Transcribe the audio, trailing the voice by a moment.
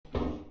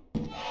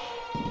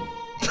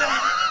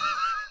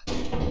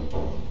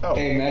Oh.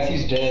 Hey,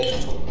 Matthew's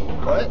dead.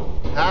 What?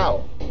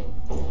 How?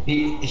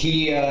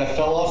 He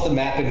fell off the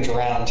map and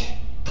drowned.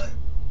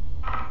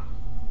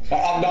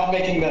 I'm not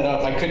making that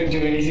up. I couldn't do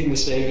anything to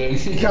save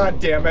him.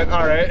 God damn it.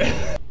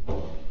 Alright.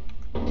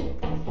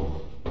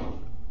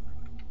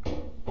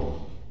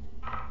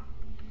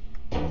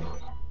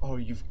 Oh,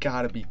 you've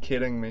got to be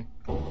kidding me.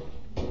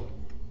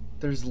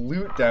 There's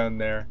loot down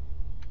there.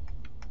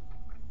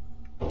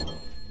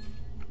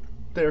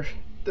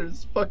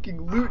 There's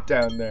fucking loot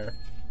down there.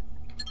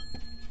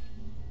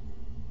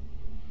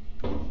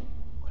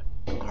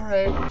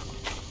 Alright.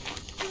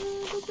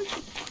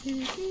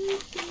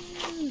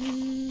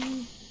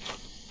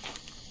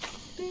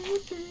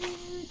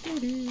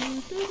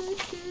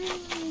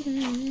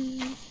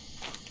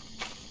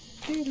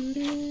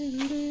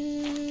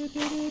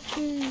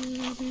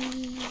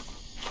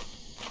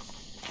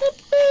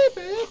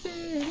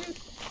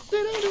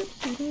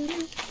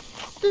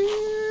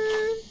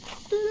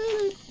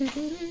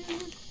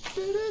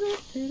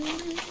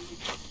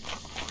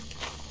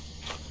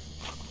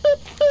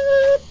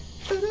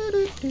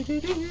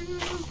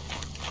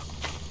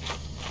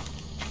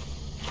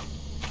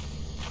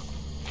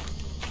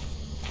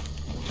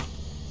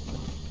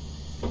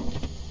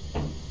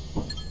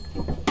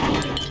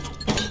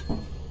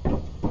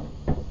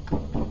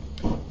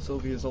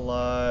 Sylvia's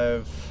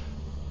alive.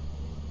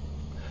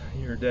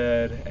 You're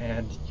dead,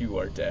 and you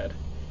are dead.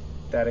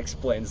 That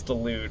explains the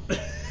loot.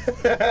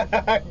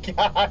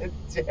 God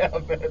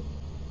damn it.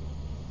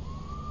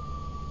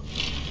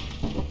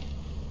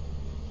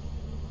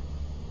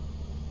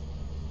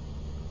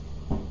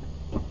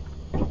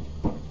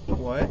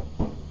 What?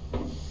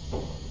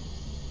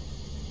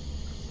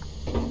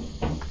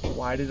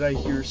 Why did I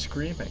hear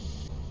screaming?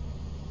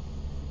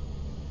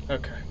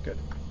 Okay, good.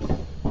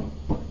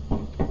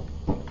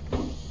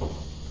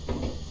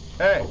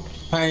 Hey!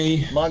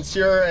 Hi.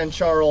 Monsieur and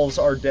Charles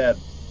are dead.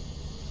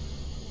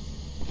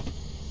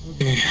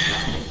 Okay.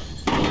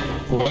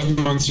 What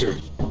Monsieur?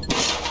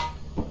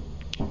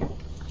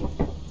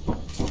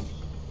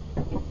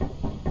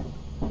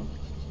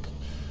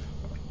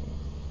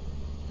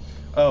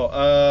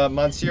 Oh,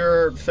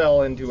 Monsieur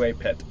fell into a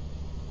pit.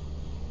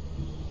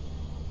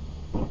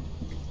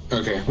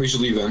 Okay, we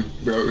should leave then.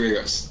 Bro, here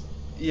goes.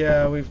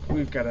 Yeah,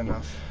 we've got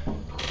enough.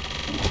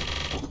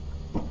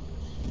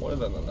 More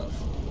than enough.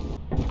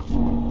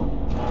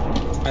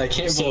 I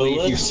can't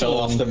believe you fell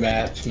off the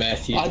map,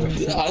 Matthew. I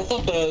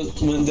thought that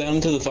went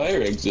down to the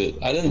fire exit.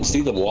 I didn't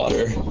see the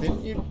water.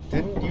 Didn't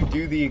you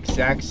do the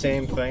exact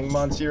same thing,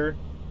 Monsieur?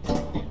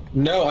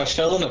 No, I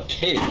fell in a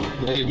pit.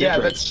 Yeah,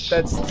 that's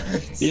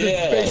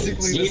Yeah,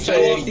 basically You the fell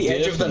same. off the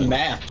edge of the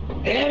map.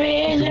 Let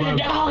me in, there's a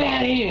dog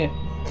out here.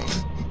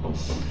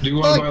 Do you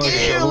want to buy like a you,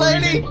 shovel or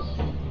lady! anything?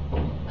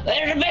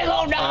 There's a big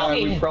old dog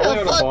We here. probably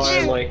ought to fuck buy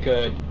you. like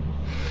a...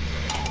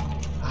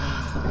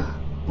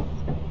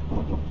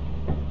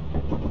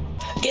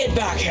 Get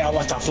back here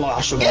with the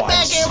flash Get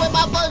back here with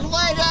my first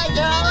one,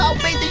 I'll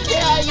beat the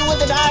shit out of you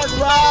with an iron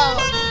rod.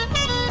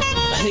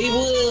 He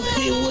will.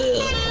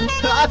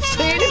 I've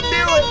seen him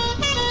do it!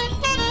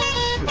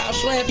 I'll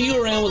slap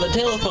you around with a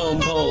telephone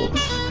pole.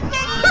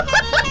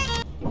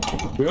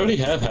 We already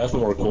have half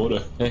of our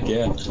quota. Heck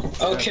yeah.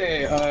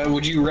 Okay,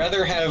 would you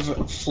rather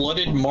have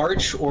flooded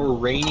March or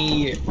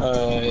rainy,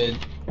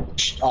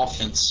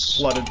 offense?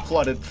 Flooded.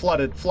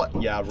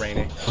 Yeah,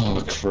 rainy.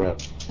 Oh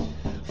crap.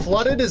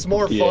 Flooded is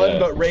more fun, Yeah.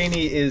 but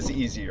rainy is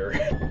easier.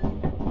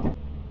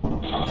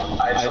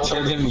 I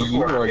told him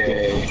you are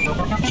gay.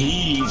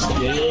 He's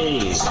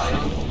gay.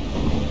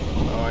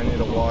 Oh, I need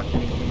a walk.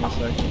 Give me a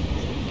second.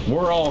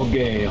 We're all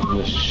gay on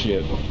this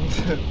ship.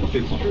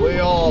 We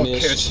all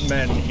Missed. kiss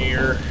men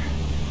here.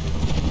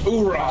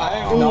 Hoorah! I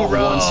have not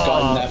Hoorah! once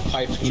gotten that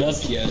pipe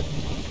That's- joke yet.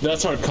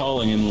 That's our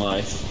calling in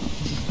life.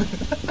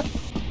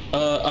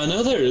 I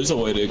know there is a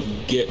way to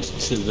get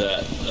to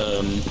that.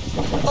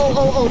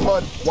 Oh,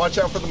 mud. Watch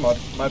out for the mud.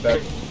 My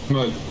bad.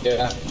 Mud.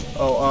 Yeah.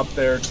 Oh, up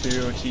there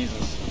too.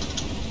 Jesus.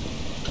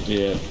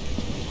 Yeah.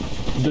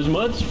 Does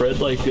mud spread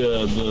like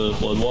the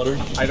floodwater?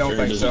 I don't or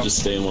think does so. it just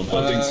stay in one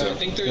place? I think so. I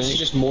think there's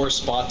just more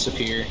spots up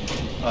here.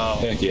 Oh,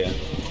 Heck yeah.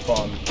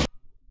 fun.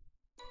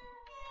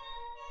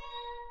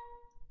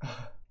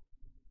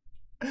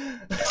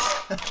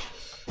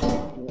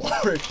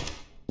 Lord.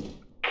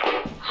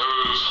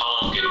 Who's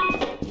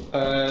honking?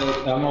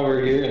 I'm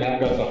over here and I've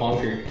got the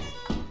honker.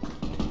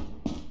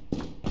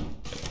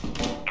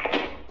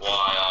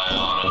 Why I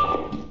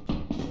oughta.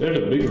 There's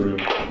a big room.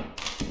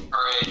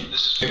 Alright,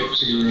 this is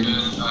Pixie.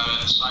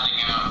 Signing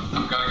out.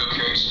 I've gotta go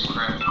carry some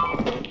crap.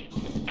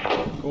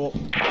 Cool.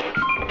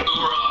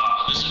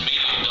 Hoorah! This is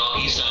Medium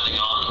Doggy signing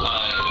on.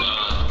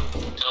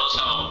 Tell us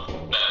how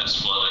bad it's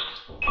flooding.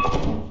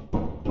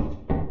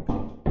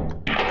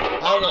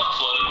 I'm not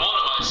flooded. What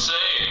am I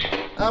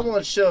saying? I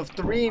want to shove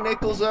 3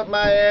 nickels up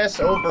my ass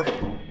over.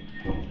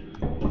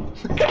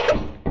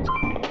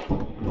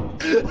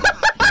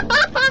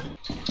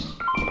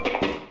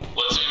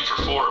 Let's aim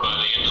for 4 by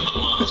the end of the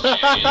month,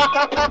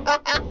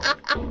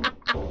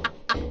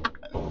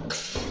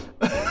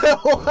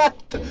 What?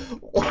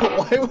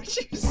 Why would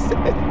you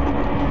say?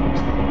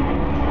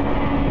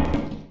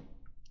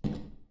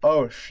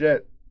 Oh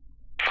shit.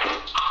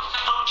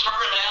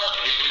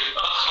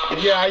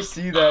 Yeah, I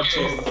see that.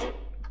 Jesus.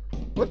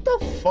 What the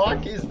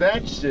fuck is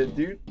that shit,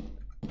 dude?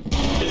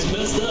 It's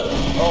messed up.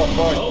 Oh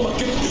fuck. Oh my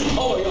god.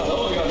 Oh my god.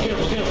 Oh my god.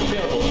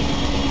 Careful.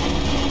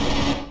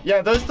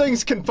 Yeah, those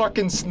things can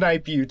fucking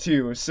snipe you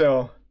too,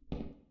 so.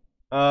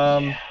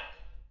 Okay,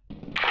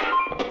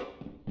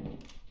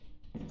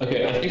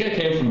 I think I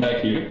came from back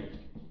here.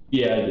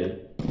 Yeah, I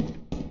did.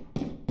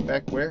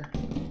 Back where?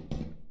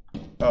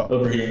 Oh.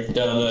 Over here,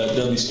 down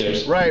these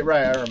stairs. Right,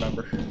 I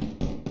remember.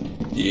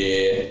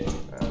 Yeah.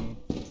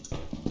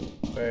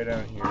 Way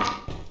down here.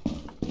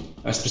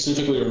 I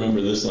specifically remember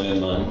this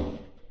landmine.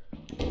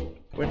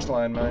 Which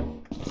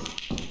landmine?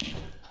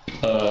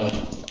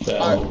 That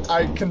one.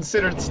 I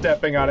considered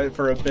stepping on it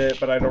for a bit,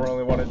 but I don't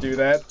really want to do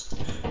that.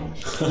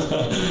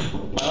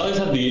 I always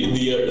have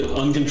the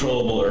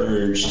uncontrollable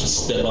urge to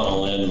step on a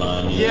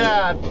landmine.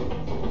 Yeah.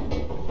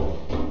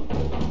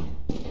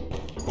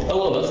 Oh,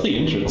 well, that's the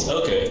entrance.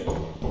 Okay.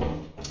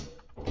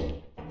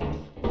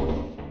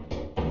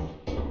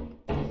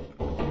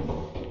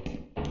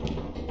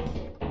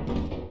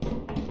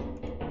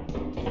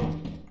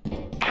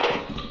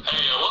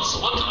 Hey, what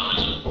time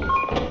is it?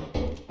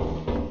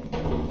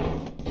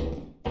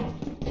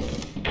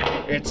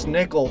 It's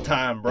nickel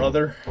time,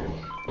 brother.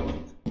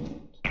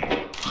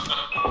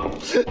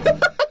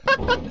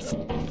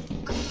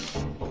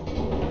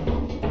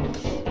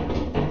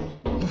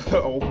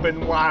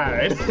 Open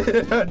wide.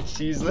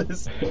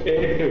 Jesus. I'm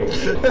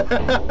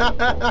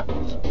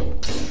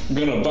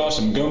gonna buy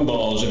some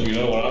gumballs if you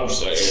know what I'm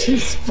saying.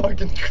 Jeez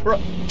fucking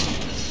Christ.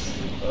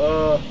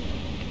 Oh,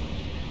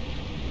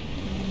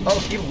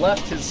 he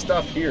left his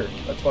stuff here.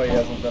 That's why he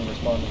hasn't been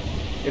responding.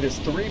 It is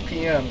 3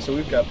 p.m., so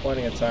we've got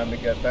plenty of time to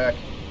get back.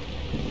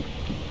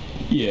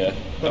 Yeah.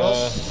 But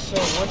also,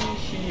 wouldn't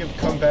he have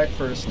come back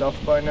for his stuff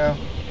by now?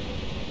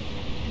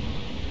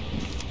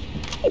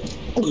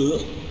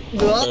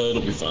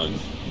 It'll be fine.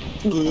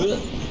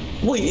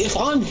 Wait, if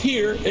I'm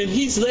here and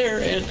he's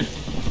there and...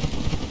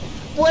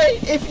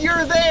 Wait, if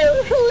you're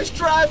there, who's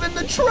driving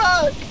the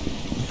truck?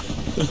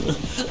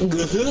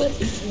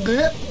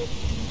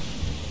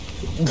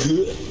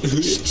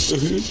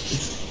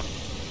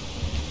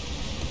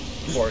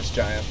 Forest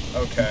giant.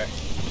 Okay.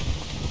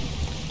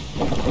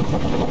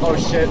 Oh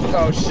shit,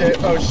 oh shit,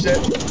 oh shit.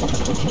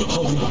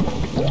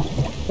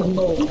 Oh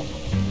no.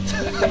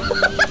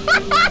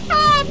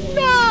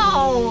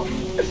 No!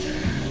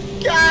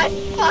 God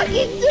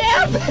fucking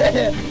damn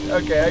it!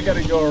 Okay, I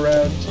gotta go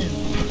around. Jesus.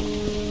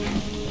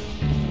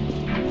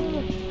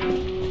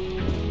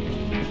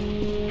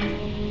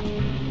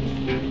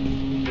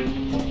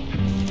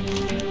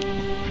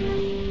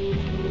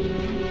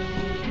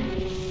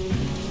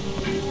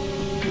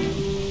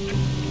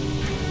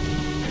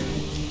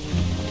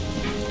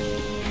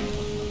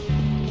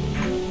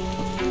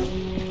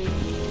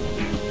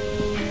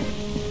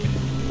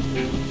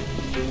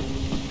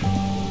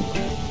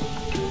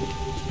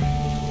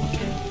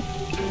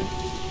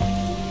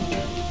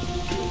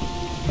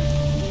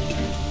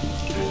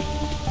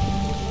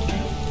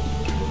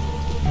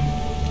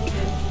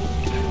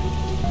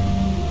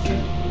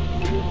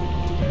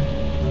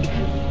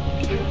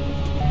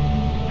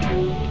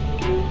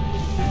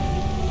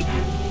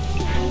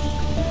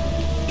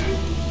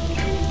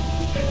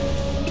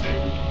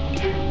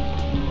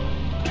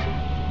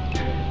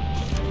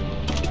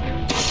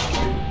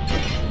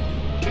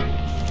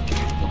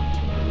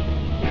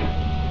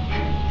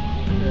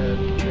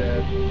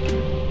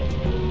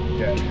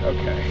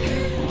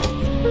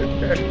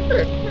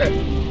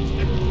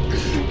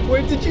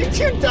 Wait, did you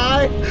two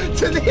die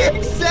to the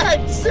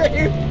exact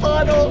same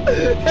puddle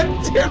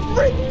at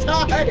different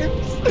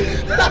times?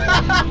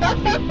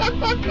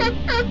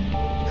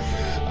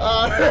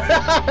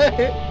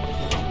 Alright.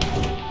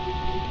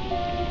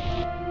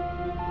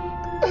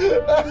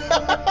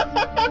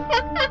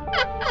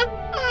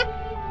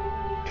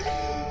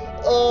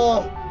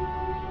 Oh.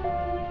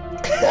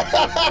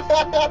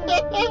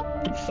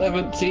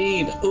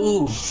 17.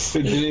 Oof.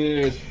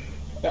 Dude.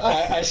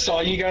 I saw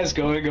you guys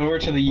going over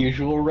to the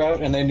usual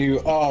route, and I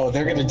knew, oh,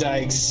 they're gonna die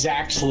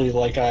exactly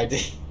like I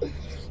did.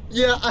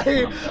 Yeah,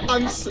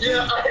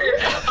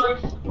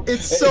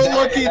 it's so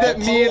lucky that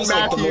me and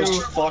Matthew. Like the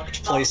most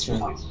fucked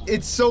placement.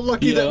 It's so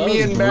lucky that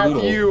me and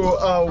Matthew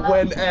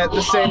went at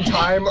the same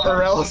time,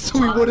 or else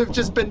we would have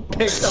just been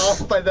picked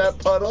off by that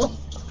puddle.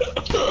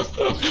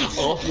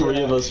 All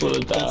three of us would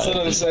have died. That's what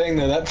I'm saying,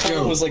 though. That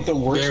puddle was like the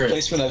worst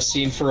placement I've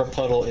seen for a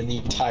puddle in the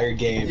entire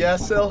game. Yeah,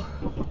 Sil?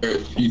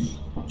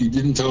 You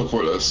didn't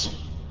teleport us.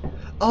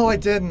 Oh, I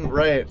didn't,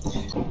 right.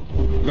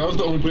 That was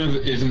the only planet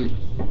that isn't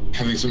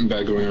having something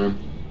bad going on.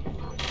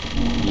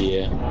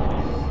 Yeah.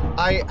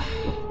 I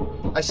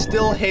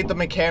still hate the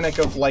mechanic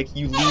of, like,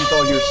 you lose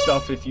all your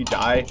stuff if you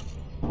die.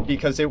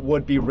 Because it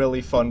would be really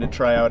fun to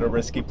try out a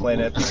risky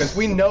planet. Because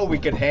we know we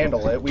could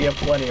handle it. We have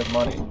plenty of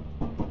money.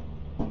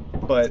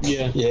 But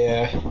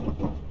yeah.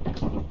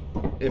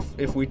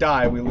 If we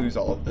die, we lose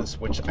all of this,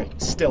 which I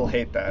still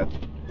hate that.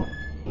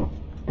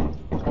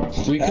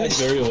 We could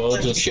very well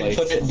you just should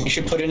like... you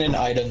should put in an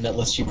item that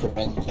lets you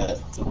prevent that.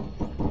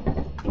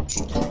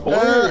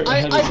 Or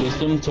I- have I- a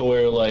system to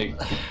where, like,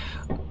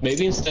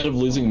 maybe instead of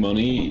losing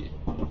money,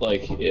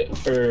 like,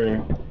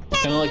 or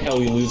kind of like how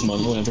we lose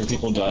money whenever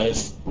people die,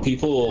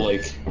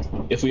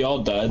 if we all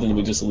die, then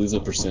we just lose a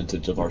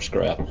percentage of our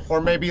scrap.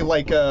 Or maybe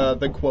like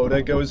the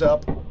quota goes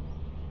up.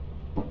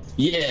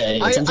 Yeah,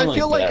 I something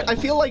feel like that. I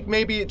feel like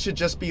maybe it should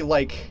just be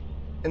like,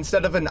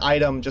 instead of an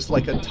item, just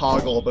like a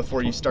toggle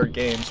before you start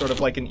game, sort of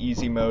like an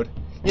easy mode.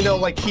 You know,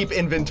 like keep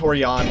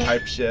inventory on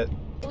type shit.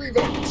 3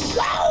 votes.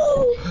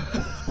 Wow!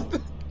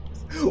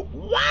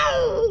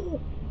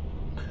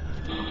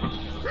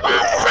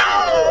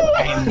 Wow!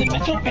 I am the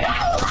metal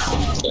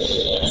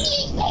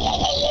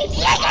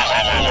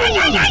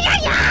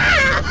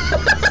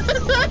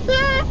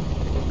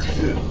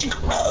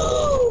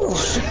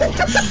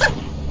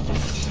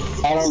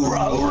I don't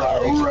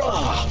remember.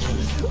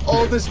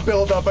 All this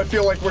build up, I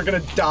feel like we're gonna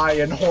die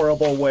in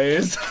horrible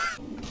ways.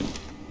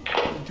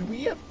 Do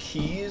we have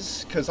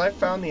keys? Because I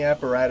found the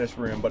apparatus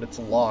room, but it's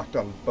locked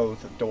on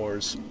both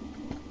doors.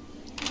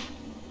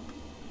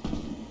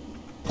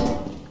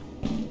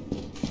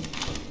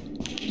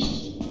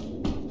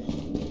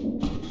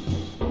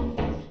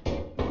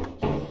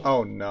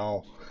 Oh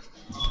no.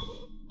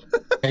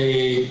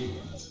 Hey.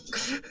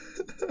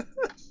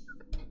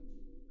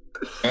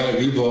 Got a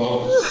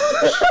B-ball.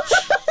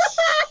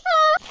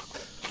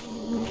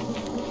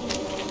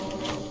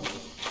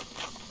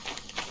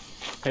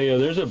 Hey,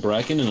 there's a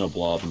bracken and a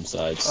blob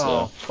inside, so...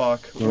 Oh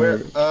fuck.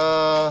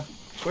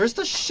 Where's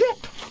the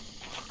ship?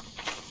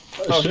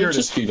 Oh, should here it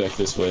just is. be back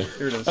this way.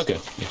 Here it is. Okay.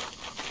 Yeah.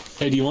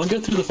 Hey, do you want to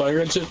go through the fire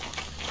exit?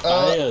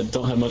 I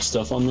don't have much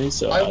stuff on me,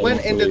 so I went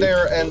won't into really-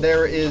 there, and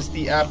there is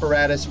the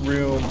apparatus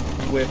room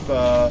with 2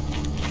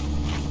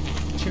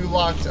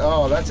 locked.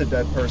 Oh, that's a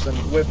dead person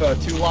with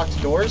 2 locked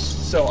doors.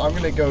 So I'm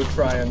gonna go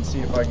try and see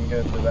if I can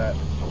get into that.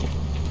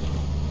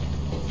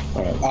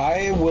 Alright.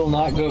 I will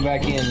not go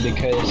back in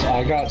because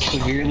I got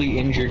severely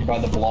injured by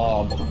the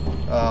blob.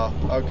 Oh,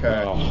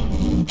 okay. Oh.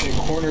 It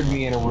cornered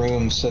me in a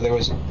room, so there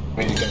was no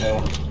way to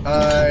go.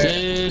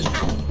 Did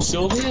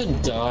Sylvia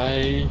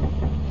die?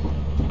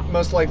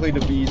 Most likely to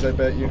bees, I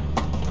bet you.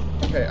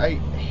 Okay, I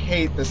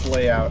hate this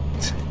layout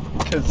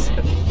because.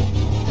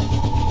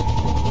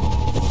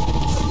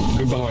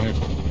 Goodbye.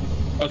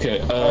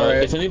 Okay,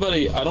 Alright. if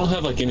anybody, I don't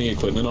have like any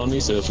equipment on me,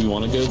 so if we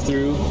want to go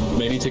through,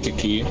 maybe take a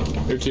key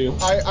or two.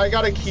 I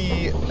got a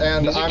key,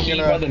 and There's a I'm key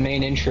gonna. by the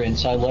main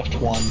entrance. I left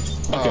one.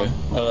 Okay.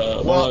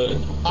 Well,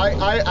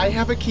 I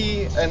have a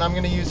key, and I'm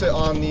gonna use it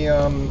on the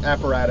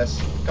apparatus.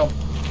 Come.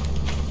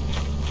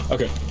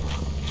 okay.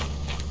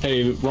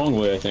 Hey, wrong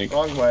way, I think.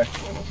 Wrong way.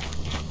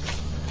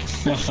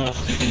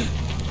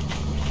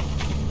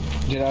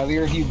 Did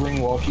either of you bring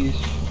walkies?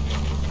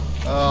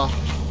 I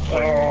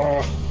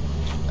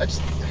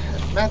just.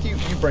 Matthew,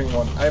 you bring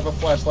one. I have a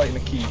flashlight and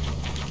a key.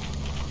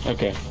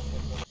 Okay.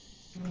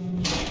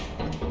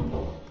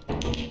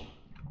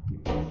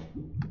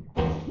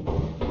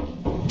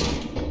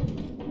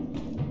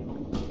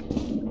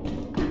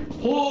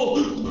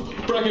 Oh!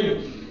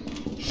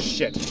 Bracken!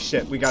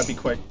 Shit, we gotta be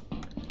quick.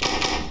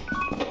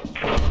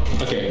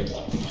 Okay.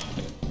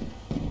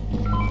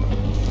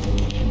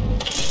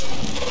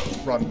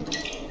 Run.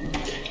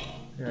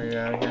 Get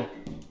out of here.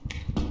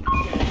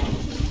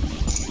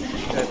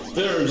 Shit.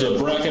 There's a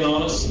bracken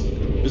on us.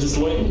 Is this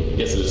the way?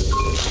 Yes, it is.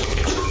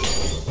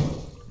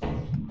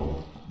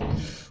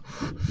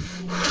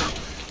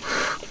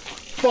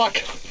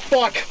 Fuck.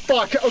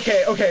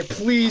 Okay,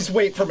 please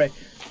wait for me.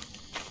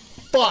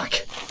 Fuck.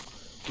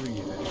 Breathe.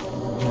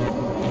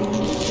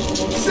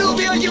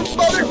 Sylvia, you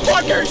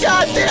motherfucker!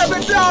 God damn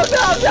it! No!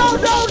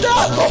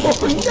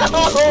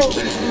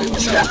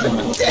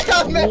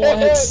 Damn it! What?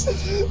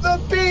 The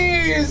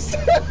bees!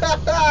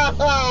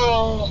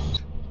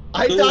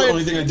 I The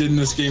only died. thing I did in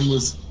this game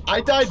was I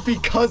died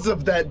because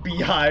of that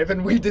beehive,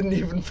 and we didn't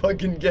even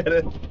fucking get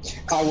it.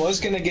 I was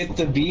gonna get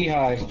the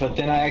beehive, but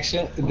then I was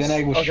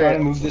Okay. trying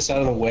to move this out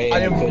of the way. I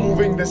and am couldn't.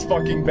 moving this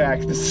fucking back.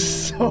 This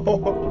is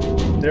so.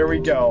 There we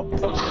go.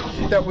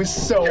 That was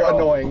so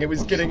annoying. It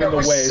was getting in the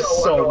way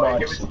so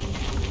much.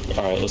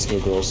 Alright, let's go,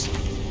 girls.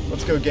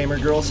 Let's go, gamer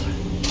girls.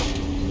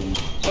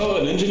 Oh,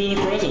 an engine and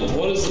a present.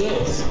 What is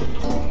this?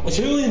 A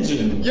tool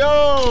engine!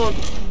 Yo!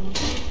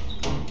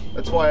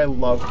 That's why I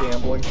love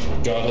gambling.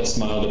 God has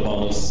smiled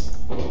upon us.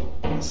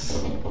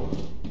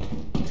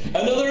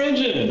 Another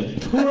engine!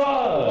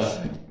 Hurrah!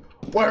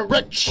 We're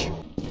rich!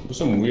 There's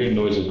some weird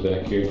noises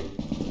back here.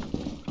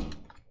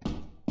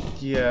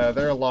 Yeah,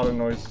 there are a lot of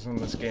noises in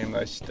this game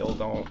that I still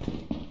don't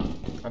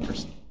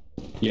understand.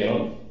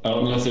 Yeah, I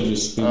don't know if they're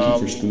just spooky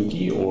for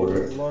spooky or...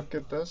 Look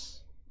at this.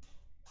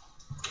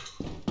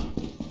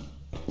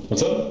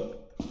 What's up?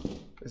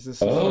 Is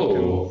this a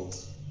Oh.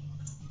 fucking...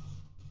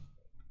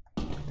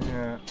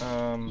 Yeah,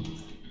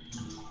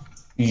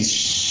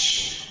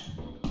 Eesh.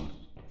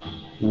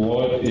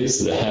 What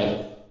is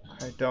that?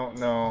 I don't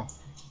know.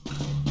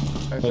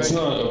 Let's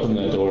not open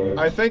that door.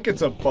 I think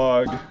it's a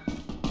bug,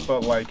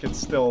 but like, it's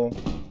still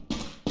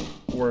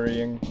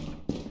worrying.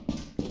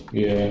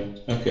 Yeah,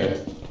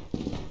 okay.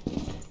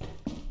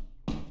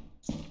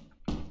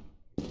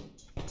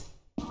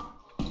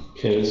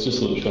 Okay, let's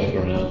just look back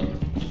around.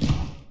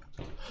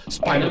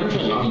 Spider.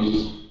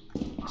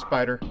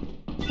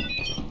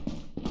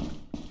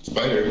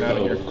 Spider. Out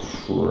of here.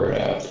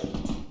 Crap.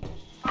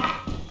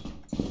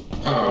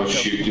 Oh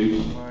shoot,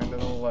 dude. Line to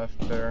the left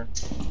there. I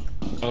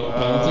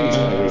don't think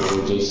spiders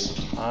were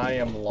just. I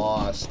am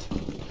lost.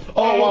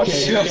 Oh, wow,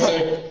 shit.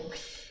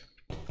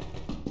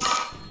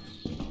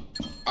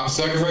 I'll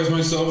sacrifice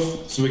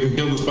myself so we can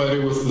kill the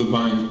spider with the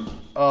vine.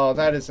 Oh,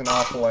 that is an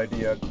awful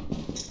idea.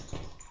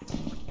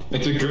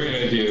 It's a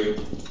great idea.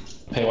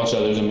 Hey, watch out!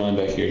 There's a mine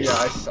back here.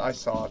 Yeah, I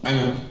saw it. I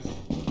know.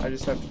 I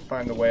just have to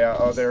find the way out.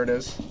 Oh, there it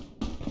is.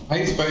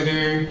 Hi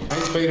spider. Hi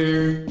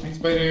spider. Hi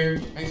spider.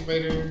 Hi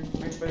spider.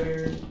 Hi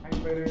spider. Hi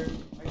spider.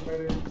 Hi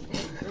spider.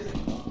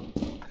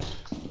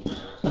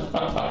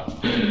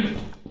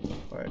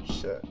 Wait,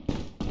 shit.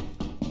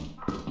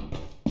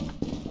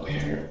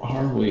 Where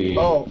are we?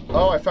 Oh,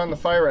 I found the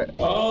fire exit.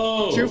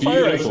 Oh, 2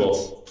 fire beautiful.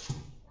 exits.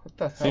 What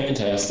the hell?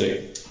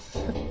 Fantastic.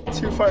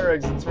 2 fire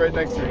exits right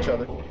next to each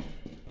other.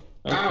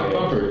 Ow,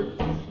 bumper.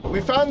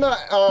 We found the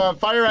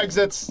fire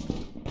exits.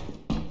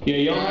 Yeah,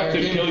 you don't have to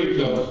kill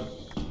yourself.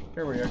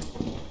 Here we are.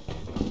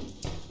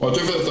 Watch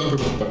out for the thumper.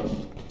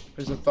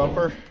 There's a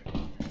thumper.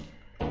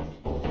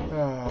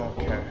 Oh,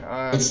 okay.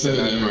 It's the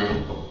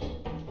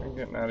emerald. I'm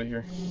getting out of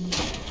here.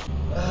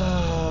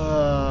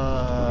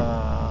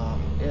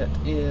 It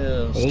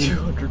is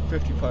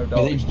 $255.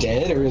 Are they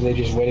dead, or are they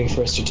just waiting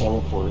for us to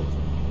teleport?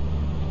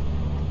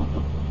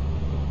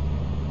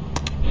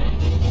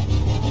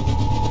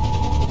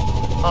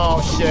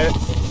 Oh shit.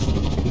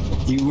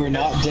 You were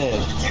not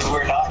dead. You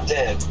were not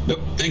dead.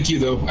 Nope, thank you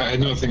though. I had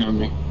nothing on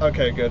me.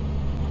 Okay, good.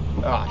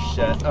 Ah,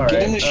 shit. Alright.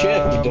 Get in the ship,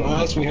 you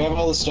dumbass. We have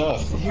all the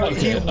stuff. He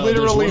Okay,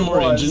 literally there's one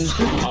more was. engine.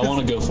 I want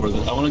to go for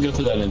that. I want to go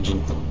for that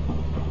engine.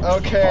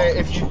 Okay,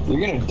 if you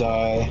You're gonna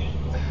die.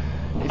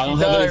 I don't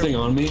die, have anything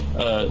on me.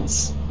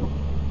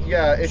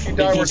 yeah, if you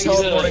die, If you we're see the-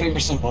 teleporting.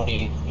 50%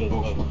 money.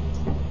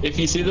 If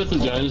you see that the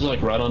giant is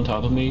like right on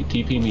top of me,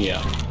 TP me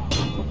out.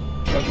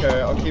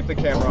 Okay, I'll keep the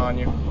camera on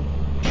you.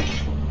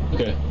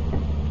 Okay.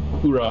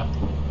 Hoorah.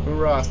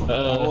 Hoorah.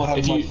 I will have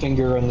If my you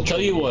finger on the tell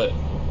you what,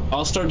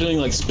 I'll start doing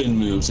like spin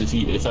moves if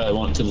I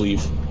want to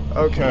leave.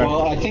 Okay.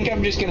 Well, I think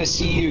I'm just gonna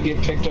see you get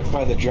picked up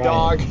by the giant.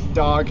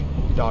 Dog.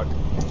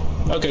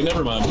 Okay,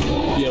 never mind.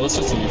 Yeah, let's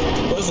just leave.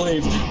 Let's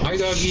leave. Hi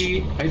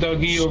doggy. Hi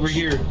doggy. Over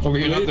here. Over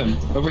here. Not them.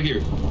 Over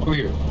here. Over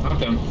here. Not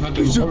them. Not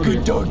them. Who's a Over good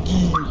here.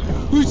 doggy?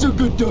 Who's a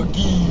good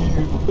doggy?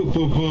 Good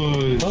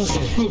boy.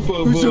 Okay. Good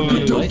boy. Who's a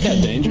good I like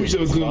that dangerous.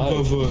 Who's a good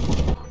vibe. boy.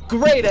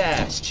 Great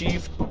ass,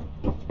 Chief.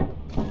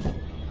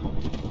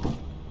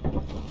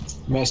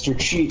 Master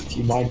Chief,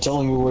 you mind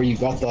telling me where you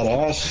got that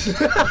ass?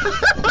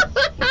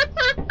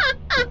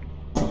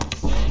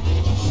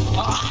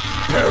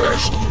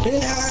 Perish.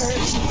 It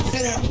hurts!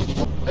 It hurts!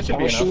 That should How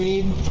be much do we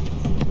enough.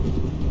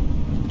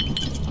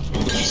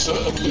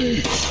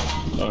 need?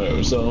 Alright,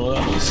 we're selling all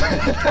that.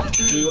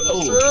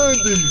 Oh,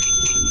 Sandy.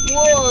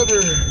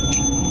 Water.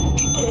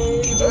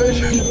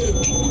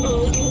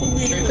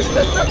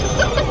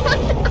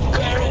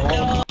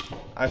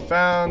 I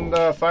found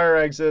the fire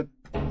exit.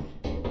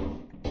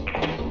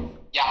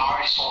 Yeah, I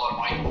already sold it,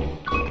 Mike.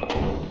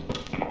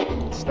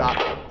 Stop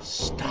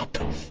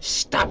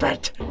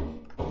it.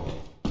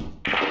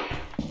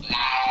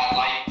 Nah,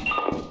 like.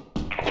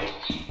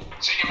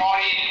 See you,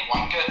 Marty.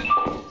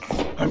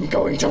 Wanker. I'm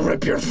going to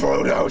rip your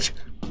throat out.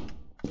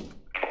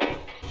 Alright,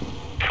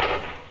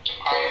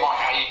 Mark,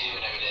 how you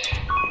doing over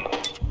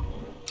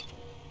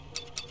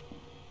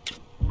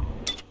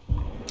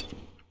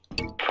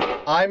there?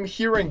 I'm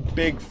hearing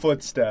big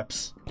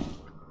footsteps.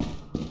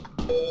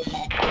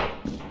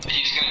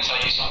 He's gonna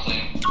tell you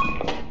something.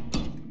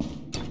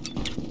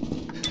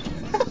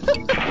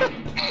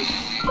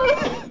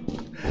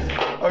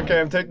 Okay,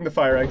 I'm taking the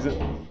fire exit.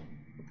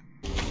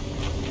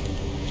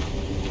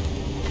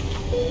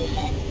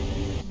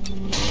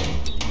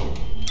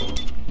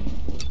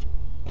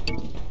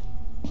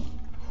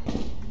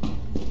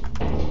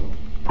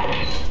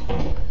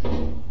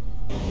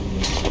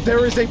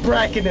 There is a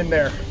bracken in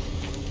there.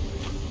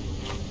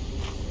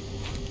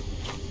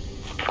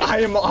 I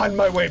am on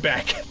my way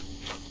back.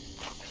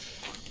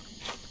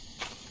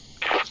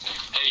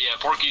 Hey,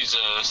 Porky's,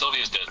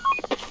 Sylvia's dead.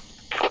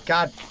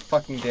 God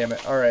fucking damn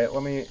it. Alright,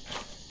 let me...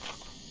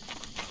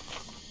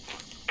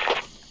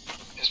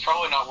 It's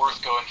probably not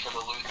worth going for the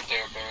loot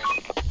there,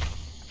 Barrett.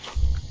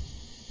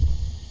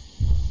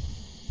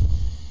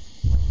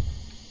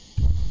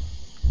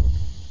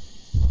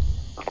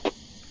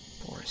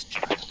 Forest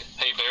giant.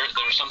 Hey, Barrett,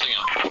 there's something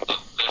else.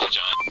 There's a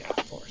giant.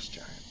 Yeah, forest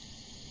giant.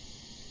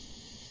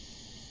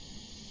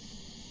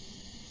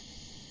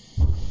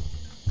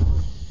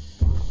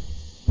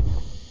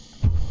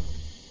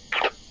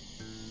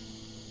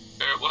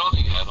 Barrett, what all do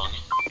you have on you?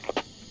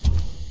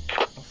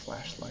 A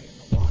flashlight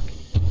and a walkie.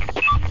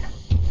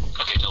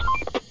 Okay, tell me.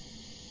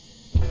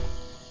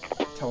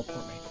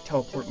 Teleport me.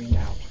 Teleport me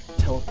now.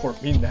 Teleport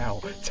Teleport me now.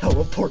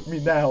 Teleport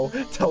me now.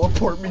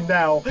 Teleport me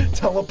now.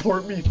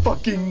 Teleport me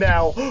fucking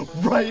now.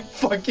 Right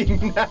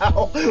fucking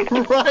now.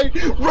 Right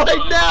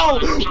now.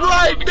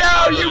 Right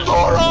now, you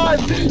moron.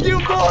 You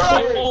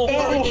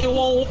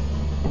moron.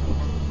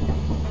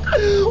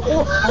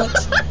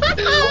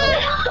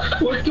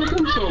 What took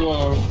him so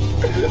long?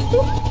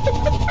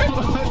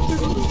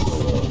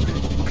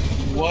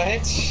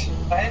 What?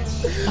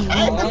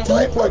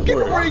 I fucking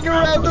ring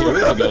around the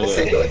room.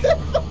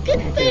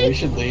 Okay, we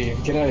should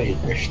leave. Get out of here.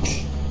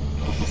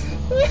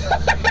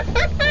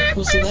 What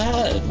was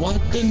that? Why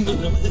didn't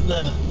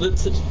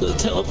the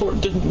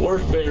teleport didn't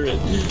work, Barrett?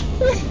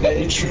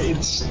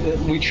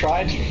 We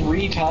tried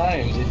 3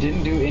 times. It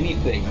didn't do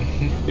anything.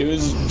 It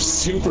was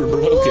super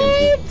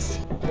broken.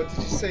 What did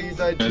you say you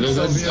died to, I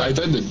Sylvia?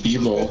 died to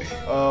Devo.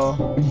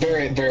 Oh.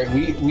 Barrett,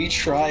 we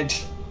tried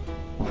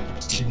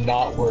to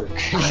not work.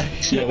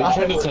 Yeah, we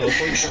tried to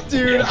teleport.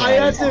 Dude, I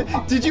had to.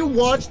 Did you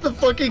watch the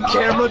fucking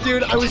camera,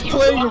 dude? I was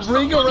playing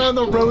Ring Around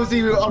the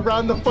Rosie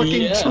around the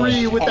fucking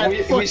tree with that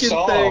we fucking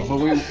saw, thing.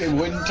 but it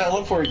wouldn't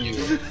teleport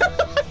you.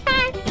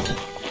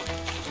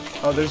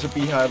 Oh, there's a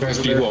beehive There's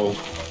over there. Devo.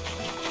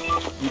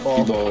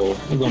 Ball. Devo.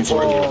 I'm going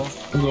for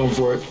it. I'm going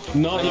for it.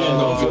 Not yet.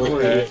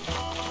 Okay.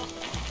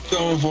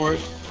 Going for it.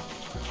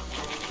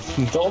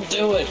 Don't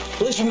do it.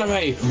 Listen to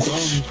me.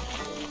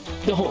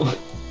 Don't.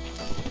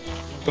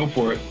 Go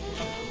for it.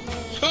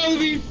 Oh,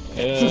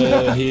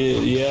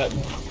 Yeah.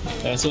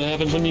 That's what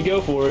happens when you go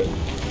for it.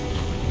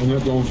 I'm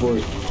not going for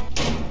it.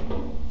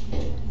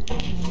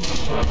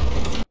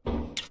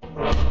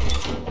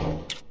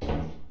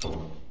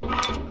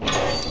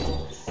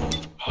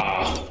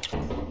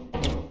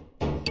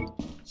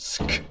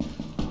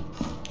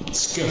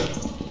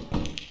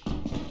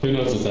 Who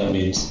knows what that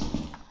means?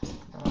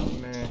 Oh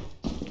man.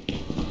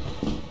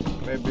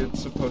 Maybe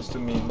it's supposed to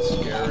mean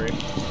scary.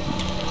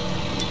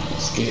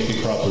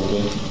 Scary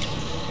probably.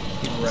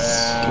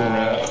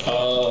 Rat.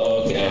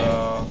 Oh, okay.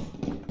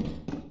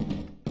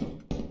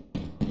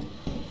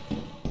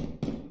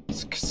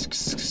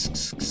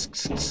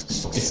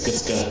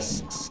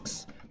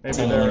 Maybe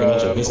Sound like a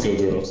bunch they're of Visco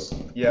girls.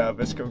 yeah,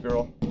 Visco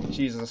Girl.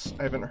 Jesus,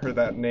 I haven't heard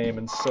that name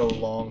in so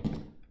long.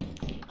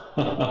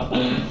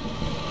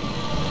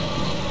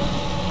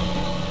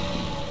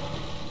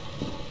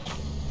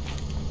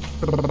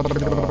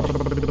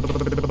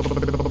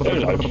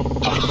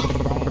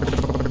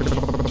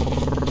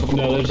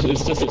 No, it's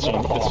just a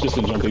jump. It's just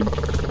a jumpy.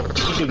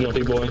 It's just a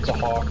jumpy boy. It's a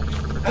hawk.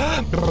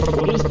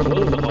 What does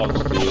the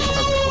hawks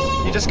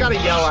do? You just gotta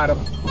yell at him.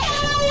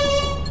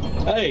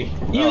 Hey,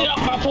 you get off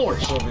my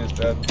porch! Sylvia's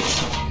dead.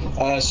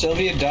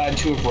 Sylvia died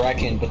to a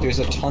bracken, but there's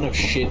a ton of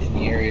shit in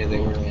the area they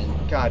were in.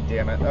 God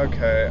damn it.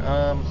 Okay.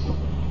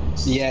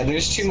 Yeah,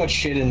 there's too much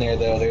shit in there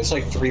though. There's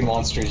like 3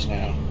 monsters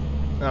now.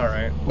 All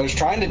right. I was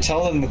trying to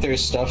tell them that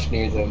there's stuff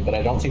near them, but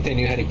I don't think they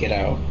knew how to get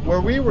out.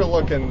 Where we were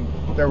looking,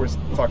 there was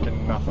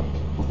fucking nothing.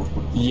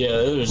 Yeah,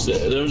 there was a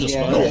Yeah,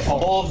 spider.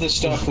 all of the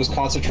stuff was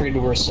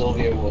concentrated where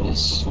Sylvia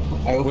was.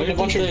 I opened Where a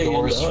bunch did of they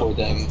doors end up? for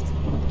them,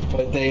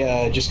 but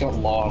they just got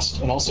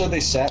lost. And also they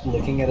sat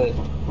looking at a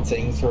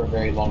thing for a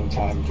very long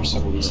time for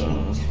some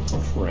reason.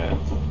 Crap.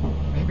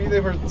 Maybe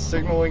they were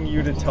signaling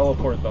you to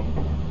teleport them.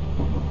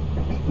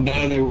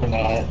 No, they were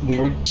not. They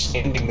were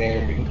standing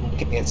there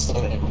looking at some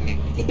enemy,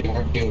 but they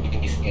weren't doing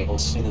anything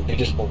else, and they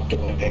just walked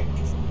away.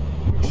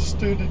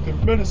 Standing there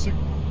menacing.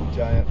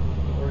 Giant.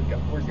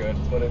 We're good,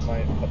 but it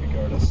might puppy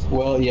guard us.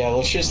 Well, yeah,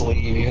 let's just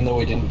leave, even though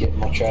we didn't get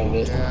much out of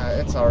it. Yeah,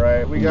 it's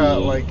alright. We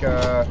got like,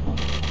 God,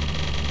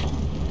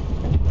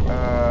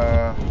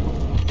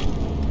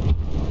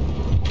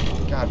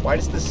 why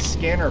does this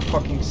scanner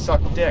fucking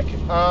suck dick?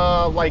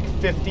 Like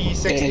 50,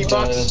 60 It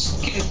bucks?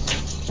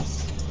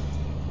 does.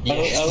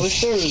 I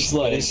wish there was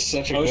like It's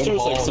such a I wish good there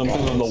was like haul,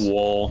 something on guys. the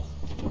wall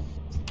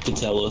to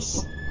tell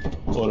us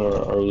what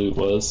our loot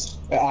was.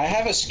 I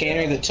have a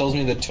scanner that tells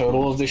me the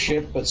total of the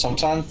ship, but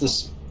sometimes the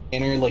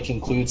scanner like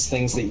includes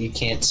things that you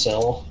can't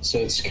sell, so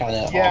it's kind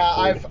of Yeah,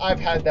 awkward. I've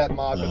had that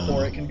mod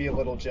before. It can be a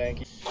little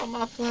janky. Oh,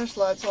 my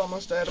flashlight's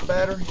almost out of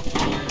battery.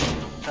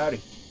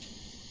 Howdy.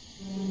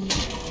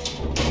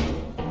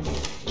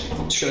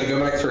 Should I go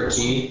back for a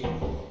key?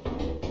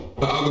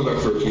 I'll go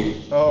back for a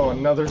key. Oh,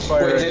 another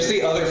fire Wait, exit. there's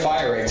the other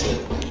fire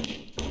exit.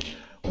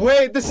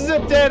 Wait, this is a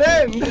dead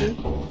end!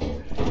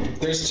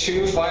 There's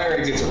 2 fire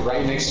exits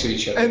right next to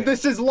each other. And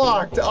this is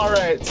locked.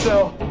 Alright,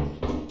 so...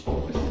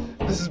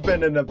 This has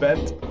been an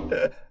event.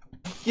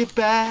 Get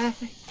back.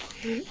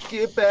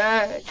 Get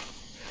back.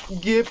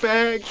 Get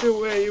back to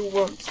where you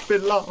once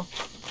belong.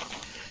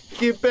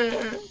 Get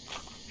back.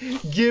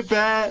 Get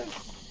back.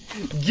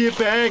 Get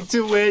back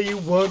to where you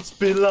once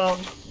belong.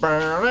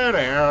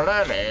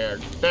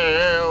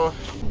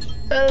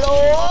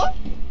 Hello?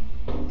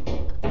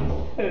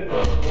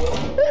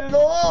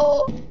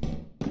 Hello?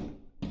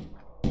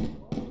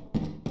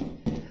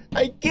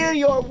 I kill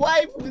your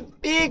wife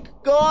with big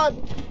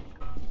gun.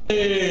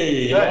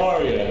 Hey, how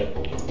are ya?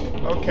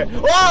 Okay.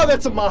 Oh,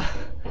 that's a mine.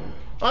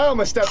 I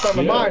almost stepped on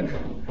the mine.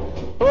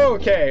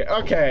 Okay,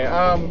 okay,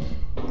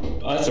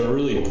 That's a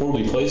really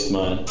poorly placed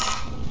mine.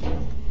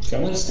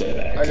 I'm gonna stay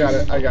back. I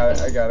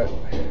got it.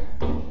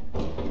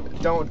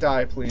 Don't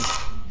die, please.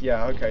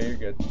 Yeah, okay, you're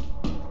good.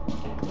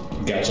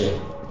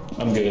 Gotcha.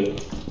 I'm good at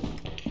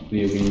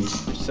video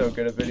games. You're so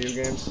good at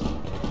video games.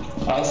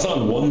 I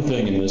found one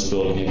thing in this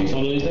building. Have you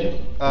found anything?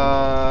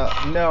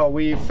 No,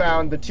 we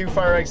found the 2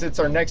 fire exits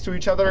are next to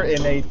each other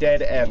in a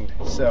dead end,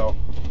 so.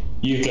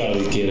 You gotta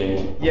be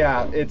kidding.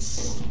 Yeah,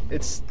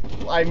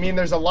 I mean,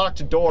 there's a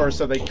locked door,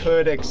 so they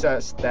could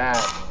access that.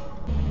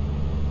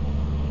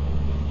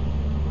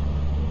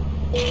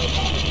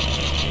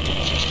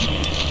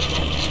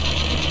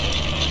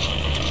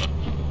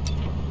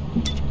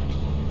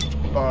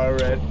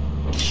 Alright.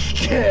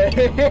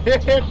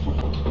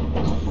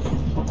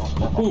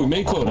 Ooh, we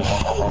made quota.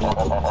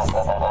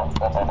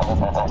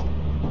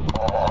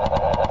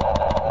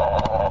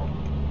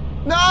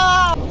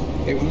 No!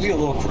 It would be a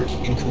little quirky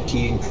and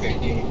cookie.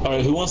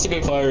 Alright, who wants to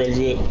go fire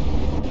exit?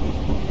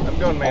 I'm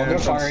going main I'll go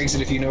entrance. fire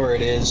exit if you know where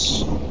it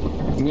is.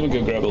 I'm gonna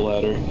go grab a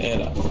ladder,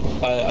 and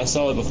I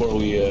saw it before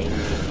we,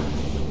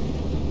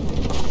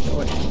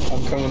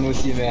 I'm coming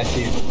with you,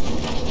 Matthew.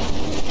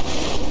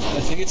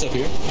 I think it's up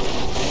here.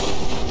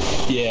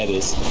 Yeah, it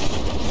is.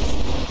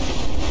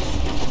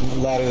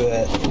 Ladder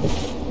that.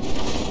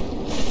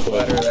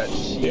 Ladder that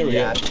shit. Here we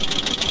go.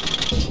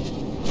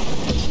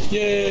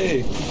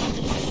 Yay!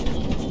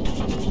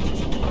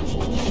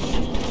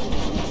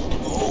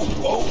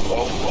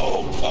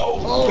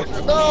 Oh,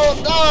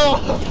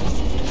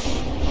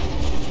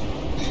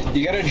 no!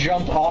 You gotta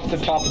jump off the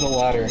top of the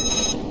ladder.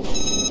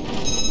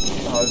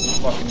 Oh, this is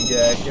fucking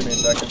gay. Give me a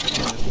second.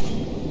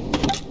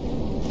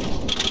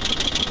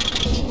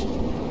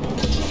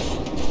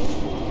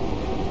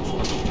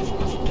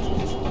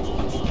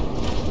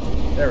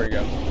 There we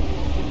go.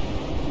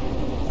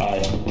 I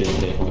did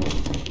take one.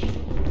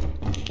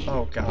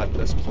 Oh god,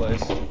 this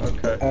place.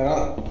 Okay.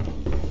 I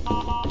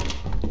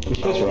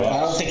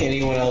don't think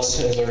anyone else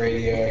has a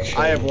radio, actually.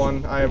 I have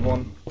one.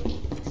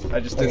 I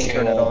just didn't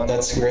turn it on.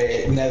 That's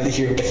great. Now that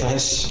you're with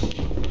us.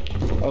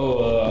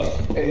 Oh,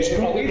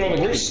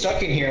 We're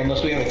stuck in here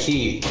unless we have a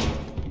key.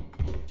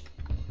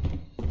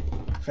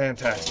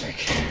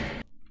 Fantastic.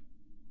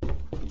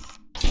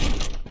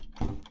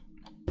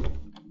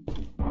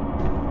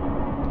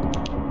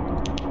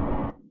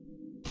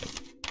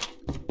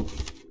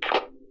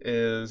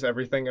 Is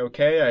everything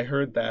okay? I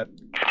heard that.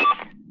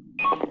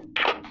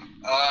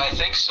 I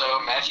think so.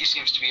 Matthew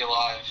seems to be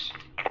alive.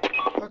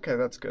 Okay,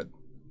 that's good.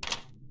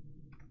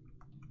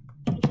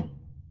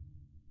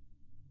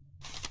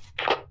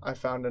 I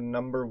found a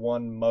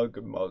 #1 mug.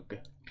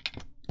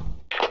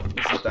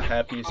 This is the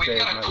happiest We've day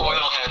of got my a coil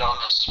life. head on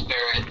the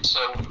spirit,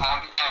 so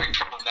I'm having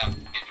trouble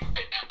navigating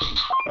right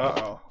now.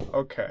 Uh-oh.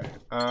 Okay.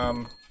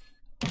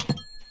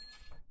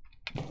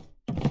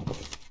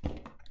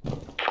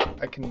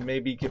 I can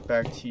maybe get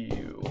back to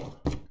you.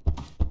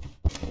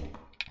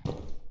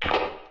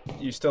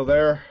 You still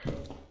there?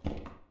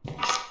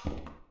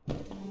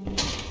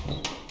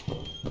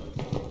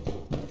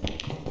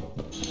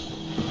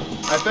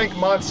 I think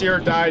Monsieur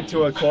died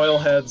to a coil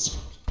head.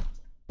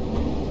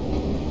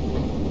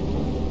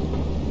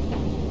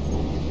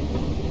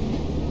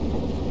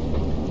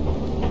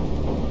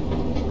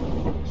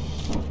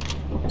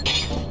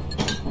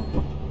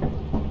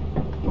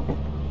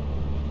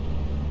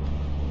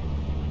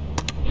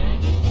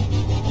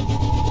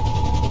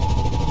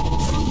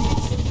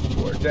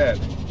 We're dead.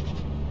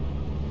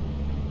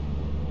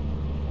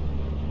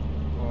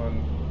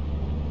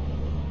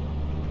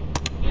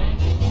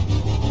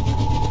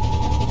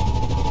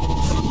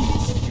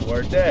 You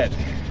are dead.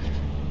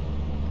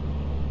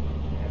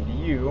 And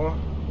you are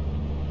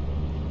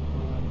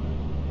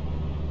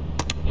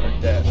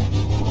dead.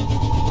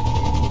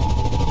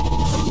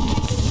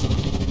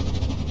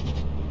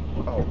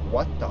 Oh,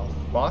 what the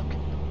fuck?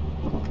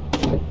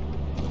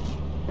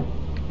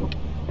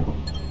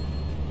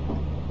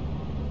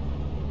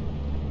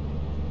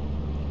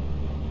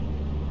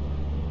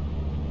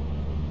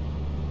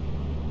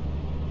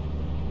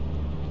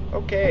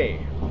 Okay.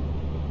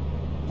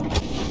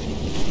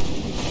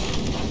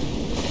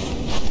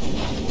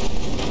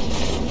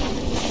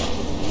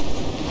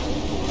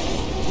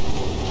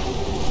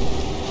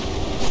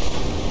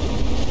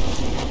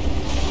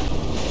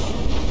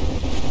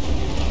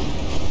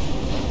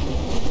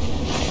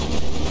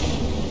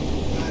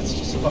 That's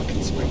just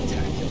fucking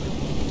spectacular.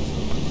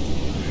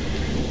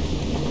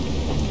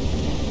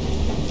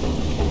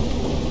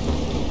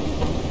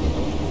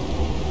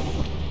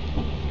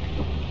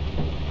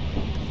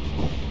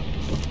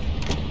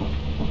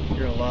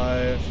 You're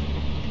alive.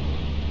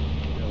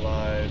 You're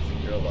alive.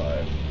 You're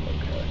alive.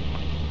 Okay.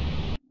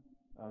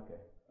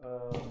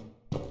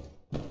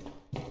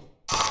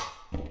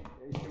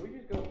 Should we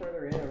just go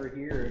further in over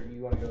here, or do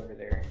you want to go over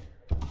there?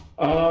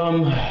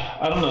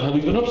 I don't know. Have we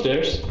been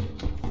upstairs?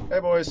 Hey,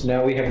 boys.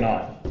 No, we have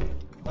not.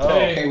 Oh,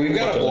 Hey, we've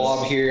got a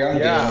blob here. I'm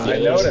yeah, down. I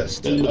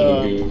noticed. If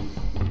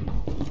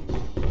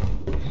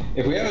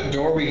we have a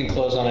door we can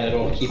close on it,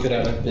 it'll keep it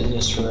out of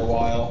business for a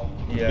while.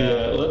 Yeah,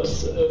 Yeah.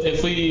 let's.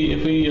 If we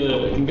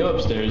can go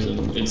upstairs,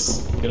 and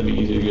it's gonna be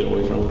easy to get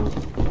away from them.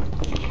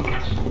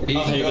 He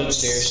Oh, can hey, go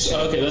that's upstairs.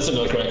 okay. That's a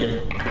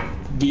nutcracker.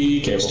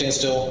 Be careful. Stand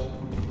still.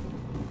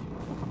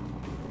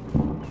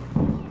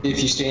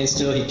 If you stand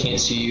still, he can't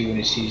see you when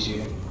he sees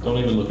you. Don't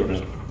even look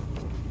around.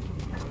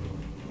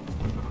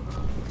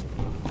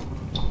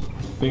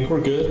 Think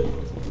we're good?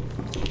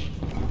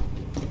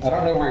 I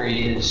don't know where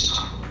he is.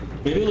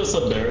 Maybe let's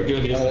let Barrett go.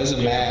 He Oh, there's a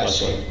he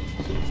has mask. flashlight.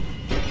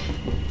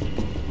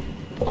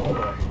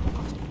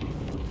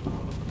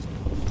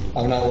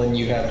 I'm not letting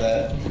you have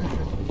that.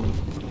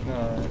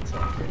 No, it's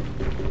okay.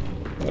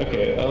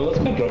 Okay, let's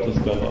go drop this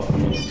gun off.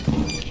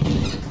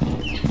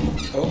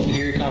 Oh,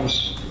 here he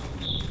comes.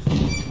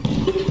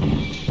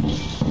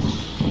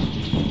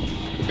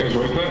 You guys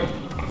work that?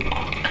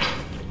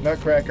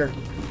 Nutcracker.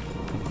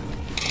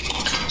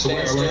 So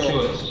where Stand I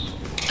kill still.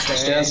 it?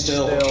 Stand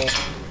still.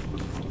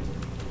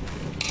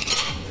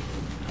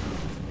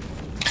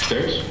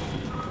 Stairs?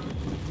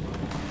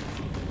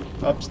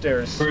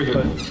 Upstairs. Where is it?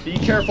 But be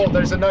careful,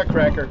 there's a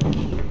nutcracker.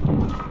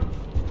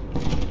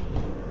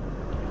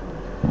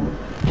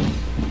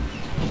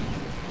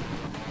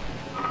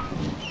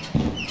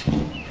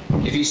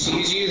 If he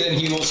sees you, then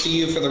he will see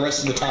you for the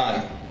rest of the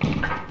time.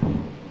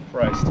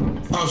 Christ.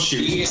 Oh He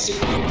shoot. is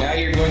seeing you. Now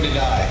you're going to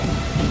die.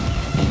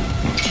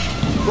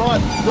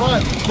 Run!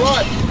 Run!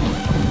 Run!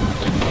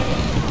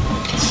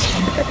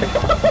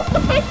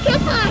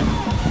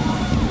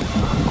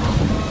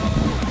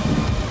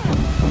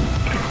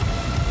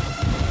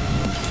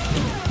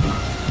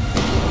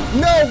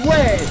 No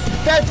way!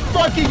 That's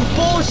fucking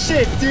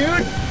bullshit,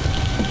 dude!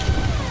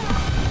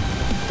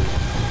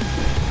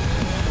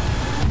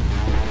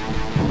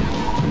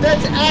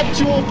 That's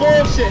actual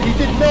bullshit! He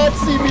did not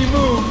see me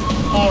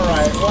move!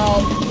 Alright,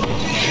 well...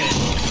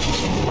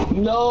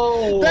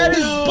 No! That is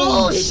It's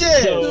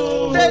bullshit!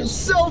 so- That's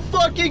so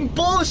fucking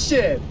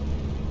bullshit!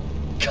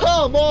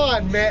 Come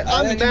on, man! I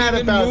I'm didn't mad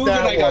even about move that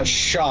and I one. got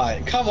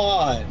shot. Come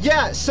on.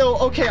 Yeah, so,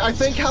 okay, I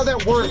think how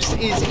that works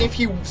is if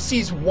he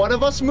sees one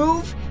of us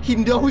move, he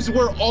knows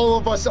where all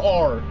of us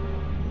are.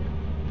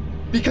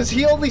 Because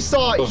he only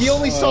saw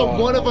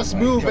one of us my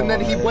move and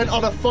then he God. went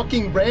on a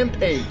fucking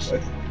rampage.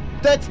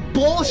 That's Hey,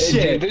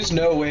 bullshit! dude, there's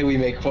no way we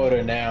make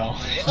quota now.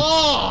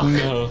 Oh!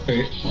 No.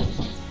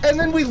 And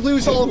then we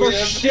lose all of we our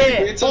have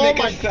shit! to Oh make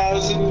my...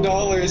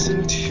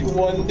 $1,000 in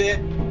one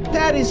day.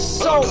 That is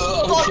so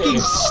Okay.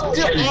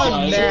 fucking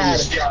I'm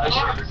mad.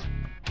 Yeah,